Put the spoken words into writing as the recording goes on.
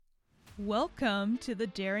Welcome to the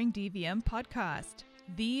Daring DVM podcast,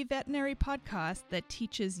 the veterinary podcast that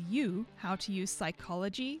teaches you how to use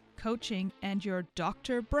psychology, coaching, and your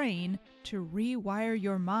doctor brain to rewire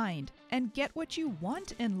your mind and get what you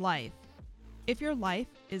want in life. If your life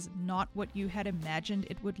is not what you had imagined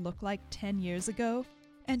it would look like 10 years ago,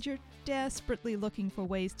 and you're desperately looking for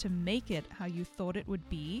ways to make it how you thought it would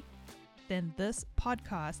be, then this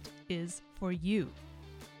podcast is for you.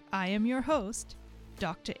 I am your host,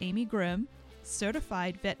 Dr. Amy Grimm,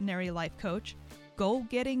 certified veterinary life coach,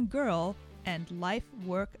 goal-getting girl, and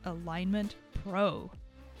life-work alignment pro.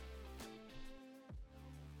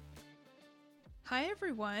 Hi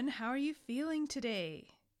everyone, how are you feeling today?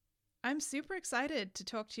 I'm super excited to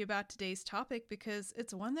talk to you about today's topic because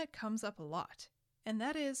it's one that comes up a lot, and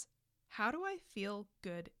that is, how do I feel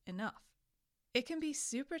good enough? It can be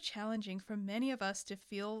super challenging for many of us to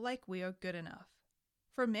feel like we are good enough.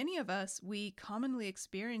 For many of us, we commonly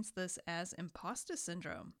experience this as imposter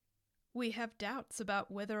syndrome. We have doubts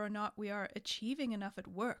about whether or not we are achieving enough at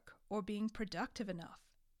work or being productive enough.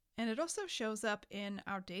 And it also shows up in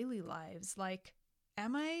our daily lives, like,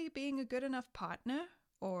 am I being a good enough partner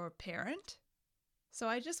or parent? So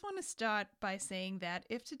I just want to start by saying that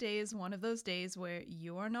if today is one of those days where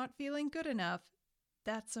you are not feeling good enough,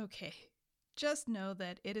 that's okay. Just know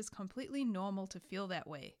that it is completely normal to feel that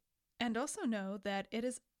way. And also know that it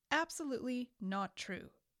is absolutely not true.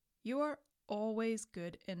 You are always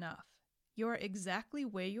good enough. You are exactly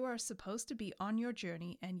where you are supposed to be on your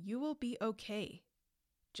journey, and you will be okay.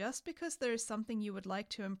 Just because there is something you would like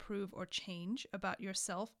to improve or change about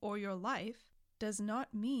yourself or your life does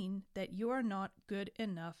not mean that you are not good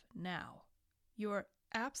enough now. You are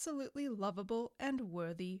absolutely lovable and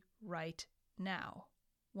worthy right now,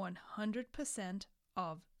 100%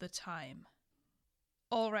 of the time.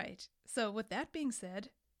 All right, so with that being said,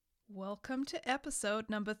 welcome to episode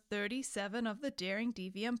number 37 of the Daring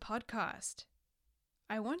DVM podcast.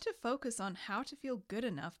 I want to focus on how to feel good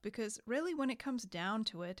enough because really when it comes down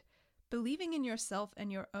to it, believing in yourself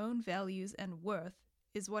and your own values and worth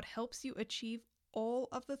is what helps you achieve all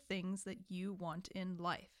of the things that you want in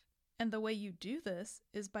life. And the way you do this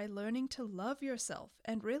is by learning to love yourself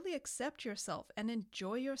and really accept yourself and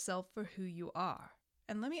enjoy yourself for who you are.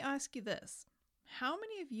 And let me ask you this. How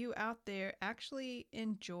many of you out there actually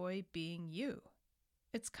enjoy being you?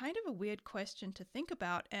 It's kind of a weird question to think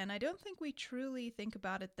about, and I don't think we truly think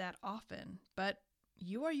about it that often, but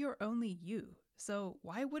you are your only you. So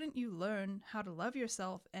why wouldn't you learn how to love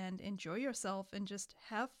yourself and enjoy yourself and just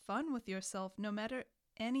have fun with yourself no matter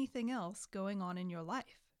anything else going on in your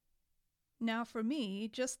life? Now for me,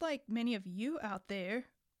 just like many of you out there,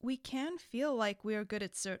 we can feel like we are good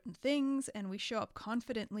at certain things and we show up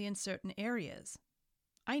confidently in certain areas.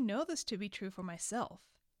 I know this to be true for myself.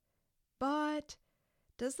 But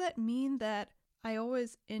does that mean that I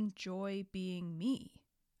always enjoy being me?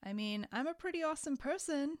 I mean, I'm a pretty awesome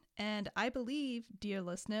person, and I believe, dear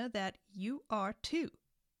listener, that you are too.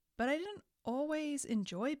 But I didn't always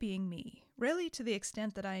enjoy being me, really to the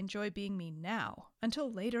extent that I enjoy being me now,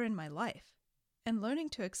 until later in my life. And learning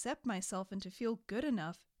to accept myself and to feel good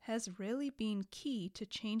enough has really been key to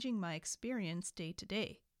changing my experience day to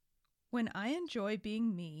day. When I enjoy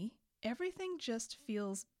being me, everything just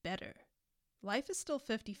feels better. Life is still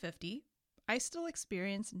 50-50. I still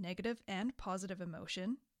experience negative and positive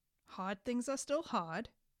emotion. Hard things are still hard.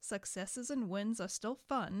 Successes and wins are still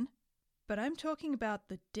fun. But I'm talking about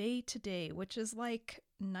the day-to-day, which is like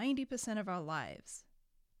 90% of our lives.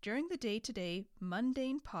 During the day-to-day,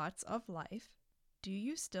 mundane parts of life, do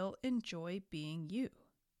you still enjoy being you?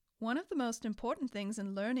 One of the most important things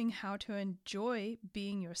in learning how to enjoy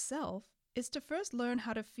being yourself is to first learn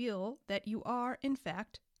how to feel that you are, in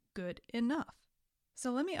fact, good enough.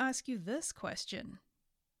 So let me ask you this question.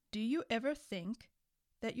 Do you ever think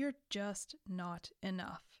that you're just not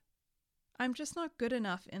enough? I'm just not good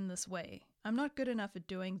enough in this way. I'm not good enough at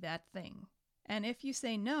doing that thing. And if you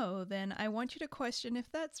say no, then I want you to question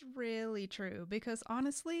if that's really true, because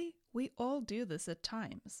honestly, we all do this at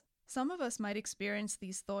times. Some of us might experience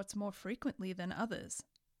these thoughts more frequently than others.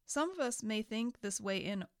 Some of us may think this way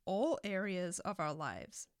in all areas of our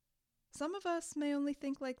lives. Some of us may only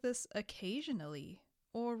think like this occasionally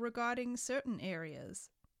or regarding certain areas.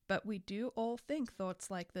 But we do all think thoughts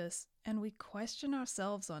like this, and we question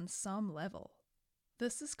ourselves on some level.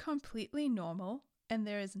 This is completely normal, and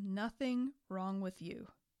there is nothing wrong with you.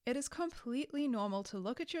 It is completely normal to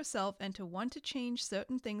look at yourself and to want to change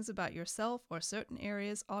certain things about yourself or certain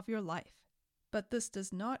areas of your life. But this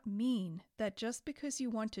does not mean that just because you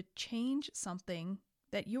want to change something,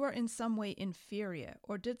 that you are in some way inferior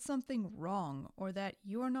or did something wrong or that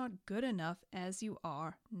you are not good enough as you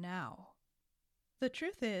are now. The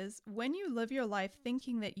truth is, when you live your life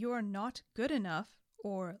thinking that you are not good enough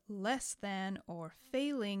or less than or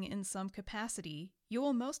failing in some capacity, you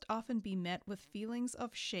will most often be met with feelings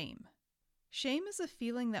of shame. Shame is a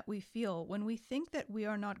feeling that we feel when we think that we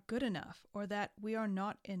are not good enough or that we are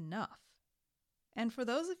not enough. And for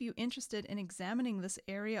those of you interested in examining this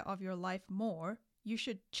area of your life more, you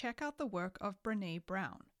should check out the work of Brené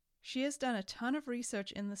Brown. She has done a ton of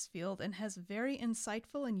research in this field and has very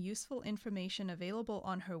insightful and useful information available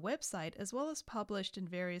on her website as well as published in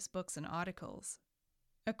various books and articles.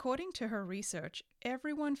 According to her research,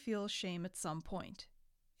 everyone feels shame at some point.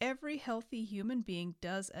 Every healthy human being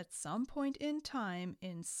does at some point in time,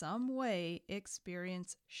 in some way,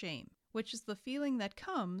 experience shame, which is the feeling that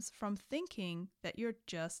comes from thinking that you're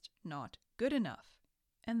just not good enough.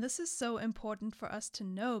 And this is so important for us to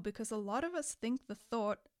know because a lot of us think the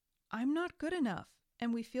thought, I'm not good enough,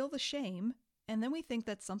 and we feel the shame, and then we think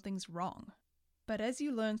that something's wrong. But as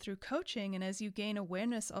you learn through coaching and as you gain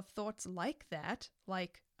awareness of thoughts like that,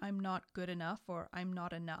 like I'm not good enough or I'm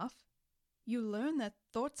not enough, you learn that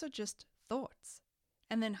thoughts are just thoughts.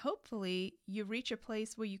 And then hopefully you reach a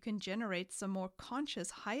place where you can generate some more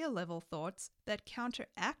conscious, higher level thoughts that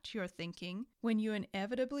counteract your thinking when you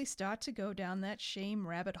inevitably start to go down that shame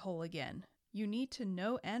rabbit hole again. You need to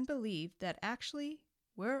know and believe that actually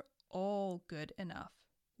we're all good enough.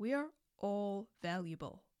 We are all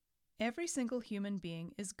valuable. Every single human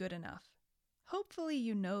being is good enough. Hopefully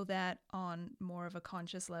you know that on more of a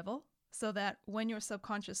conscious level, so that when your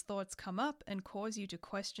subconscious thoughts come up and cause you to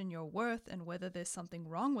question your worth and whether there's something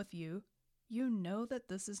wrong with you, you know that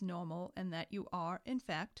this is normal and that you are, in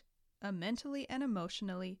fact, a mentally and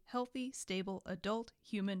emotionally healthy, stable, adult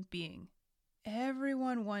human being.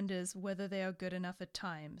 Everyone wonders whether they are good enough at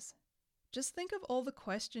times. Just think of all the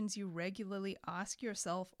questions you regularly ask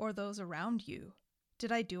yourself or those around you.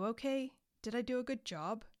 Did I do okay? Did I do a good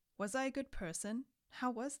job? Was I a good person?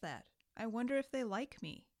 How was that? I wonder if they like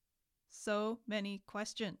me. So many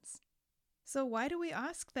questions. So why do we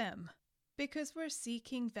ask them? Because we're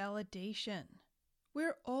seeking validation.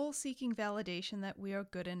 We're all seeking validation that we are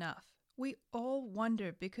good enough. We all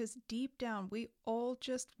wonder because deep down we all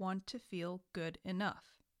just want to feel good enough.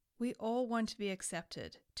 We all want to be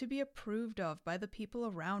accepted, to be approved of by the people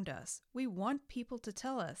around us. We want people to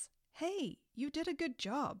tell us, hey, you did a good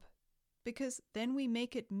job. Because then we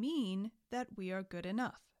make it mean that we are good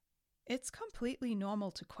enough. It's completely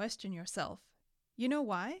normal to question yourself. You know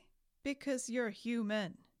why? Because you're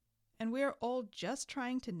human. And we are all just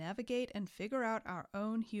trying to navigate and figure out our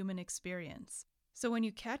own human experience. So when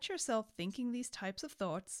you catch yourself thinking these types of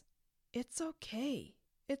thoughts, it's okay.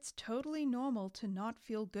 It's totally normal to not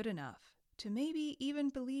feel good enough, to maybe even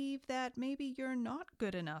believe that maybe you're not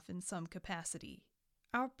good enough in some capacity.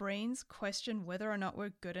 Our brains question whether or not we're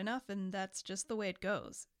good enough, and that's just the way it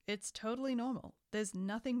goes. It's totally normal. There's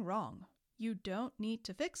nothing wrong. You don't need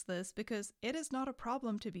to fix this because it is not a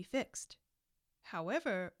problem to be fixed.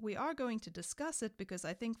 However, we are going to discuss it because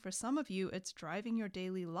I think for some of you it's driving your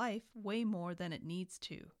daily life way more than it needs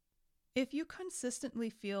to. If you consistently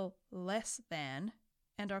feel less than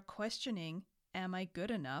and are questioning, am I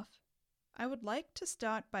good enough? I would like to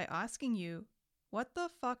start by asking you, what the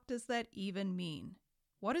fuck does that even mean?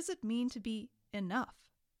 What does it mean to be enough?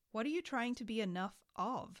 What are you trying to be enough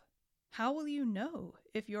of? How will you know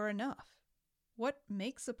if you're enough? What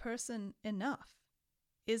makes a person enough?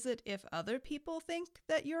 Is it if other people think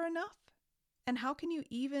that you're enough? And how can you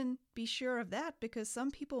even be sure of that? Because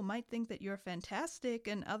some people might think that you're fantastic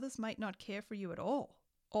and others might not care for you at all.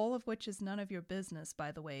 All of which is none of your business,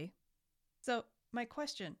 by the way. So, my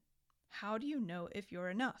question, how do you know if you're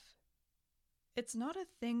enough? It's not a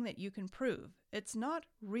thing that you can prove. It's not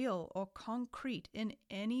real or concrete in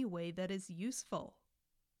any way that is useful.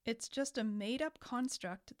 It's just a made-up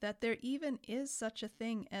construct that there even is such a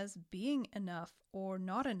thing as being enough or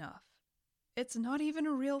not enough. It's not even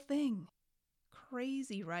a real thing.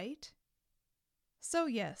 Crazy, right? So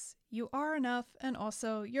yes, you are enough and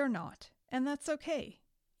also you're not, and that's okay.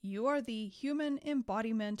 You are the human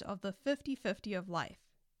embodiment of the 50-50 of life.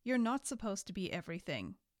 You're not supposed to be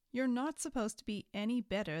everything. You're not supposed to be any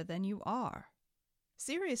better than you are.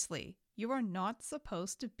 Seriously, you are not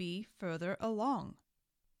supposed to be further along.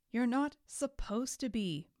 You're not supposed to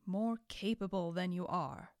be more capable than you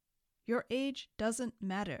are. Your age doesn't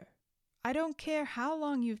matter. I don't care how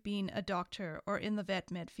long you've been a doctor or in the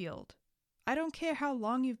vet med field. I don't care how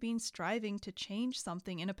long you've been striving to change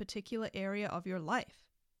something in a particular area of your life.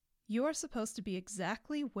 You are supposed to be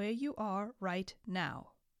exactly where you are right now.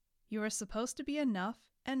 You are supposed to be enough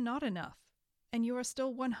and not enough, and you are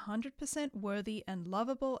still 100% worthy and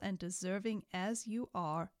lovable and deserving as you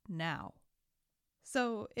are now.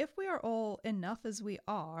 So, if we are all enough as we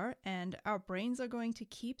are, and our brains are going to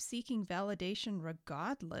keep seeking validation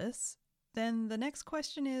regardless, then the next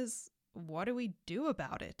question is, what do we do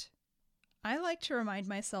about it? I like to remind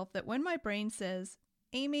myself that when my brain says,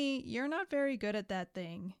 Amy, you're not very good at that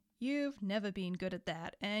thing, you've never been good at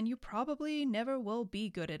that, and you probably never will be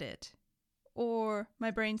good at it. Or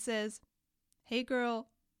my brain says, hey girl,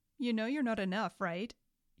 you know you're not enough, right?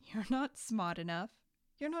 You're not smart enough.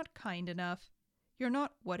 You're not kind enough. You're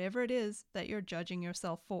not whatever it is that you're judging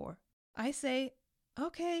yourself for. I say,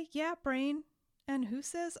 okay, yeah, brain. And who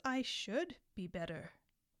says I should be better?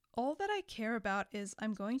 All that I care about is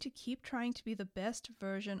I'm going to keep trying to be the best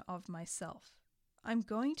version of myself. I'm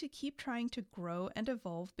going to keep trying to grow and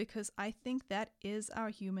evolve because I think that is our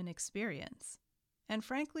human experience. And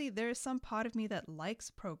frankly, there is some part of me that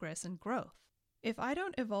likes progress and growth. If I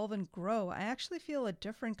don't evolve and grow, I actually feel a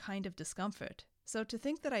different kind of discomfort. So to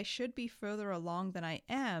think that I should be further along than I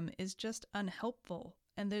am is just unhelpful,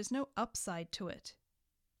 and there's no upside to it.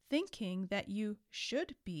 Thinking that you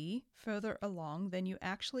should be further along than you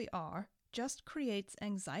actually are just creates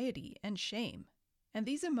anxiety and shame. And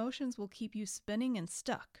these emotions will keep you spinning and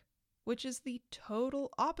stuck, which is the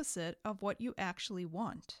total opposite of what you actually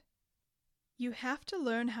want. You have to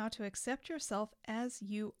learn how to accept yourself as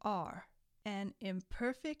you are, an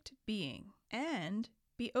imperfect being, and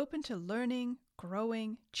be open to learning,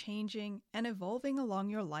 growing, changing, and evolving along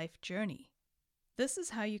your life journey. This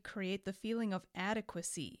is how you create the feeling of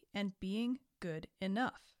adequacy and being good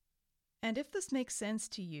enough. And if this makes sense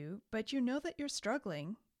to you, but you know that you're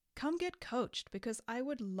struggling, come get coached because I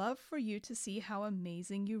would love for you to see how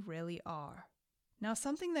amazing you really are. Now,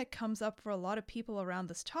 something that comes up for a lot of people around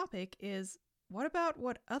this topic is, what about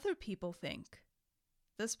what other people think?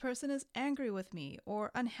 This person is angry with me,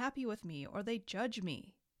 or unhappy with me, or they judge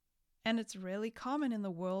me. And it's really common in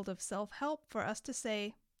the world of self-help for us to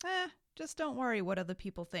say, just don't worry what other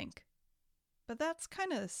people think. But that's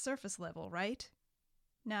kind of surface level, right?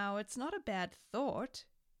 Now, it's not a bad thought.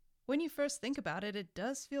 When you first think about it, it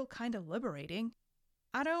does feel kind of liberating.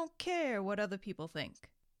 I don't care what other people think.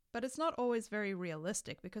 But it's not always very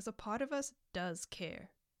realistic because a part of us does care,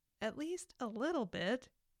 at least a little bit,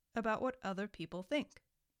 about what other people think.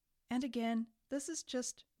 And again, this is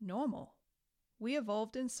just normal. We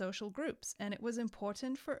evolved in social groups, and it was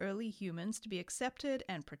important for early humans to be accepted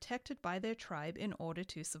and protected by their tribe in order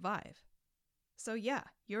to survive. So yeah,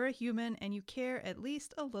 you're a human and you care at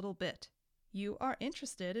least a little bit. You are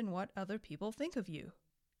interested in what other people think of you.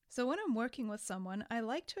 So when I'm working with someone, I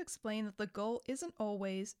like to explain that the goal isn't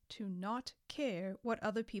always to not care what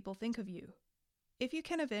other people think of you. If you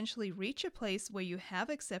can eventually reach a place where you have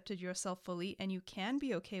accepted yourself fully and you can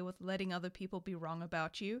be okay with letting other people be wrong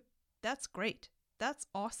about you, that's great. That's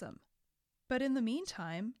awesome. But in the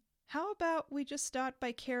meantime, how about we just start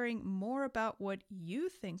by caring more about what you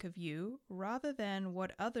think of you rather than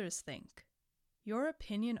what others think? Your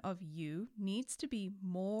opinion of you needs to be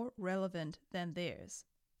more relevant than theirs,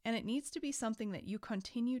 and it needs to be something that you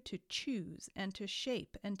continue to choose and to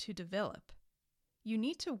shape and to develop. You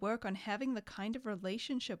need to work on having the kind of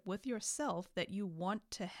relationship with yourself that you want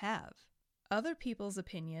to have. Other people's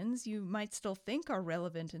opinions you might still think are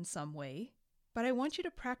relevant in some way, but I want you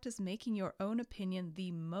to practice making your own opinion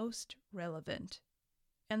the most relevant.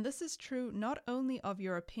 And this is true not only of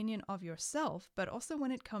your opinion of yourself, but also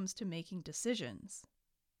when it comes to making decisions.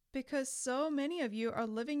 Because so many of you are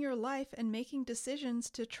living your life and making decisions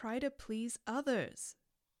to try to please others.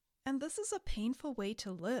 And this is a painful way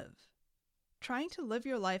to live. Trying to live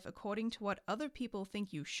your life according to what other people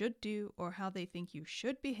think you should do or how they think you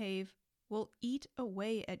should behave will eat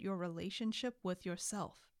away at your relationship with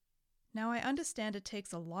yourself. Now, I understand it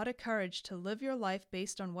takes a lot of courage to live your life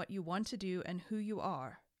based on what you want to do and who you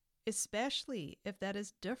are, especially if that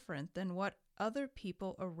is different than what other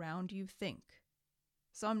people around you think.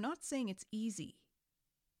 So I'm not saying it's easy,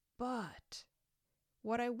 but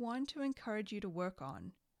what I want to encourage you to work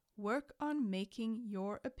on making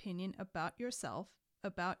your opinion about yourself,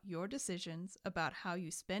 about your decisions, about how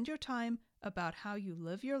you spend your time, about how you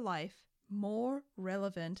live your life, more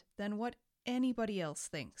relevant than what anybody else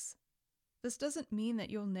thinks. This doesn't mean that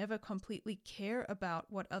you'll never completely care about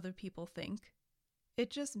what other people think. It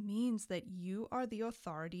just means that you are the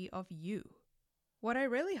authority of you. What I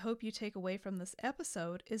really hope you take away from this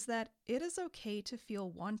episode is that it is okay to feel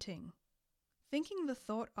wanting. Thinking the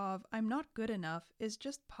thought of, I'm not good enough, is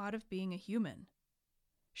just part of being a human.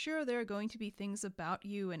 Sure, there are going to be things about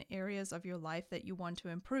you and areas of your life that you want to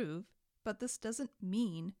improve, but this doesn't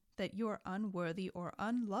mean that you are unworthy or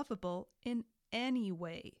unlovable in any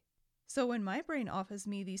way. So when my brain offers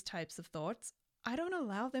me these types of thoughts, I don't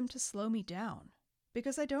allow them to slow me down,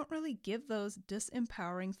 because I don't really give those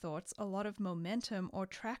disempowering thoughts a lot of momentum or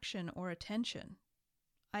traction or attention.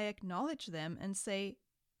 I acknowledge them and say,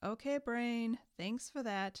 okay, brain, thanks for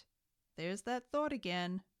that. There's that thought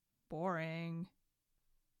again. Boring.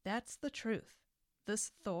 That's the truth.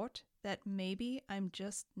 This thought that maybe I'm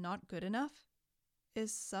just not good enough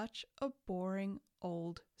is such a boring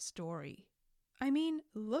old story. I mean,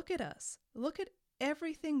 look at us. Look at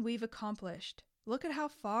everything we've accomplished. Look at how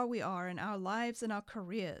far we are in our lives and our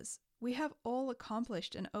careers. We have all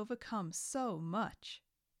accomplished and overcome so much.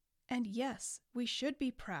 And yes, we should be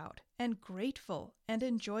proud and grateful and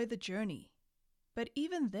enjoy the journey. But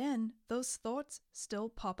even then, those thoughts still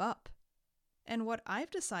pop up. And what I've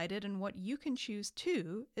decided, and what you can choose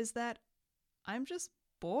too, is that I'm just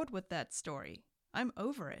bored with that story. I'm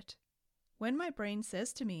over it. When my brain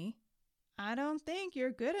says to me, I don't think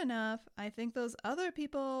you're good enough, I think those other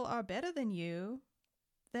people are better than you,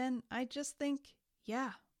 then I just think,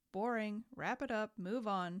 yeah, boring, wrap it up, move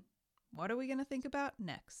on. What are we going to think about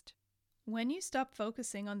next? When you stop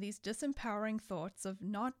focusing on these disempowering thoughts of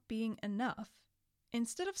not being enough,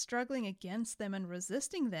 instead of struggling against them and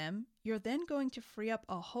resisting them, you're then going to free up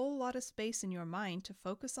a whole lot of space in your mind to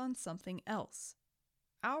focus on something else.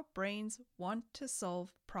 Our brains want to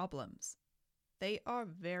solve problems. They are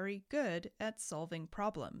very good at solving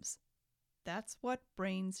problems. That's what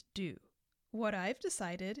brains do. What I've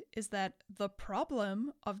decided is that the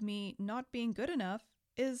problem of me not being good enough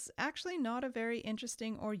is actually not a very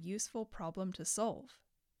interesting or useful problem to solve.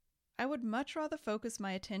 I would much rather focus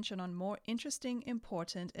my attention on more interesting,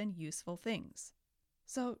 important, and useful things.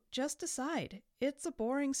 So just decide, it's a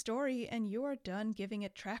boring story and you are done giving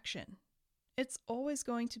it traction. It's always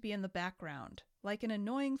going to be in the background, like an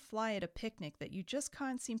annoying fly at a picnic that you just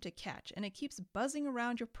can't seem to catch, and it keeps buzzing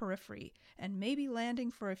around your periphery and maybe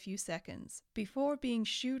landing for a few seconds before being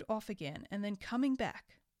shooed off again and then coming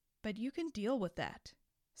back. But you can deal with that.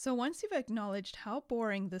 So once you've acknowledged how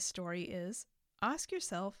boring this story is, ask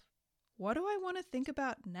yourself, what do I want to think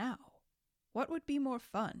about now? What would be more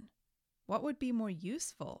fun? What would be more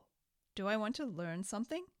useful? Do I want to learn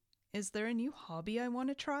something? Is there a new hobby I want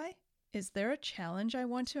to try? Is there a challenge I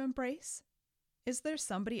want to embrace? Is there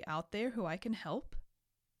somebody out there who I can help?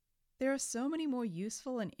 There are so many more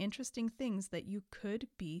useful and interesting things that you could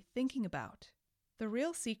be thinking about. The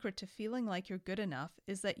real secret to feeling like you're good enough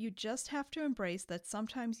is that you just have to embrace that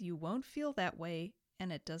sometimes you won't feel that way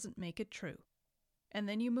and it doesn't make it true. And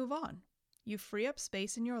then you move on. You free up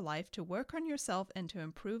space in your life to work on yourself and to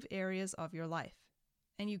improve areas of your life.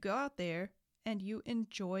 And you go out there and you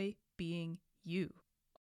enjoy being you.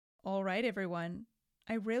 All right, everyone.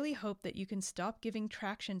 I really hope that you can stop giving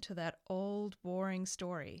traction to that old, boring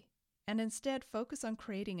story and instead focus on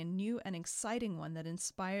creating a new and exciting one that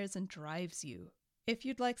inspires and drives you. If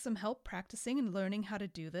you'd like some help practicing and learning how to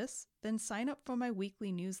do this, then sign up for my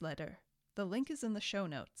weekly newsletter. The link is in the show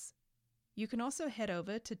notes. You can also head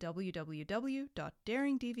over to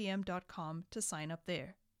www.daringdvm.com to sign up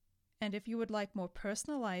there. And if you would like more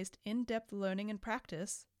personalized, in-depth learning and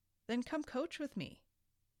practice, then come coach with me,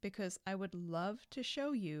 because I would love to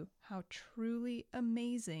show you how truly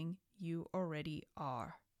amazing you already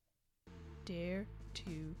are. Dare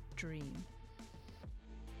to dream.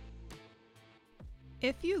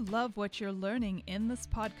 If you love what you're learning in this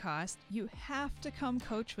podcast, you have to come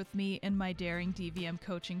coach with me in my Daring DVM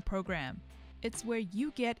coaching program. It's where you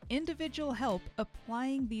get individual help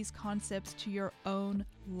applying these concepts to your own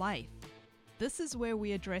life. This is where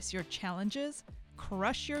we address your challenges,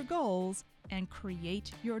 crush your goals, and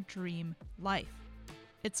create your dream life.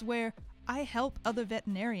 It's where I help other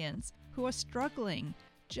veterinarians who are struggling,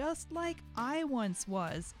 just like I once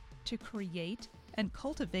was, to create and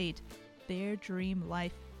cultivate their dream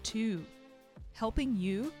life too. Helping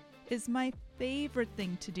you is my favorite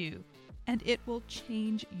thing to do, and it will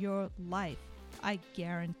change your life. I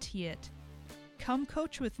guarantee it. Come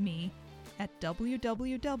coach with me at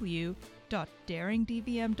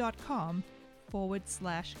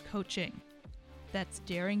www.daringdvm.com/coaching. That's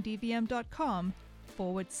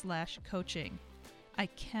daringdvm.com/coaching. I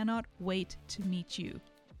cannot wait to meet you.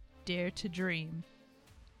 Dare to dream.